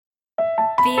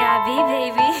B.I.B.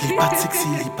 baby. Il pas de sexy,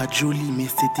 il pas de joli, mais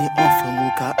c'était enfin mon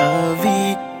cas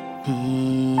envie.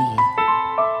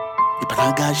 Il pas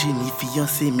engagé ni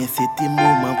fiancé, mais c'était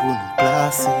moment pour nous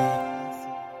placer.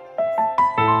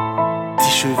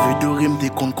 Petits cheveux dorés, me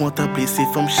décompte contempler ces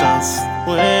femmes chance.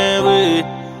 Ouais.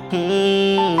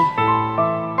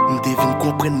 M'devine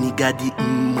comprendre ni garder,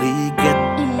 m'regrette.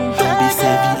 Tomber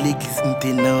servi l'église,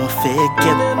 m'te nan fait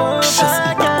quête. Chance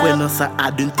m'pas quoi non ça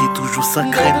a donné t'es toujours sans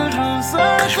crête.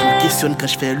 Quand je me questionne, quand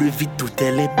je fais le vide, tout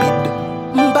est limpide.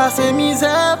 M'passe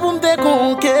misère pour m'te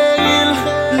conquérir.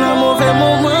 Dans mauvais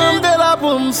moment, m'te là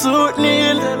pour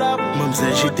m'soutenir.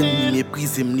 M'amzelle j'étais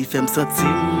méprisé, m'ni fait m'sentir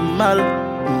mal.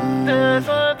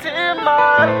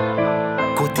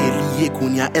 Côté lié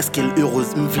qu'on y a, est-ce qu'elle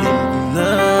heureuse m'vle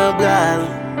m'nabral.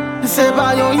 C'est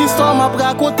pas une histoire m'a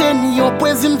raconté, ni un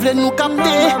poésie m'vle nous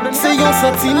capter. C'est un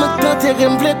sentiment d'intérêt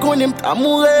m'vle qu'on aime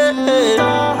t'amourer.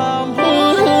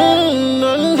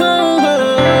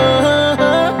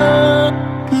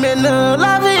 Mais dans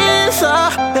la vie ça,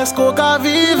 est-ce qu'on peut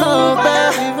vivre en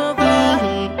paix?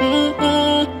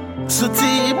 Ce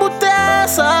petit bout de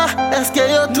ça, est-ce qu'il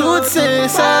y a tout c'est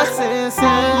ça?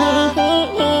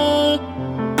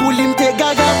 Pour lui m'te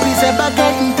gaga, puis c'est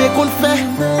bagaille m'te qu'on fait.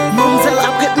 M'amzelle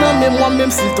après non mais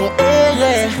moi-même si ton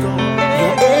erreur.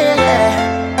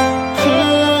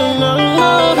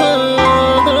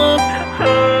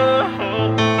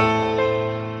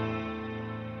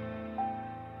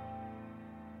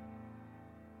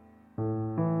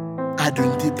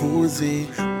 Adonne t'es posé.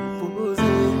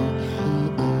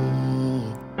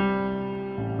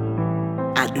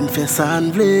 Adonne fait ça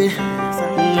n'vle.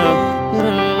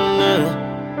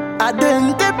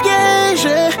 Adonne t'es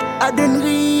piégé. Adonne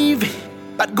rive.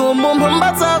 Pas de go moment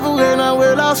m'bat savourer dans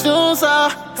relation ça.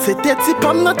 C'était ti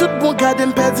pam dans tout bon garde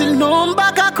m'perdi le nom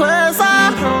m'baka quoi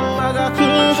ça.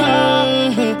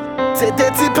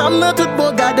 C'était ti pam dans tout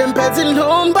bon garde m'perdi le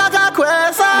nom m'baka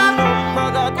quoi ça.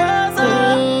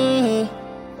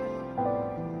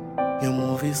 Y'a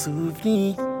mauvais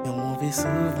souvenir, y'a mauvais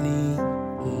souvenir.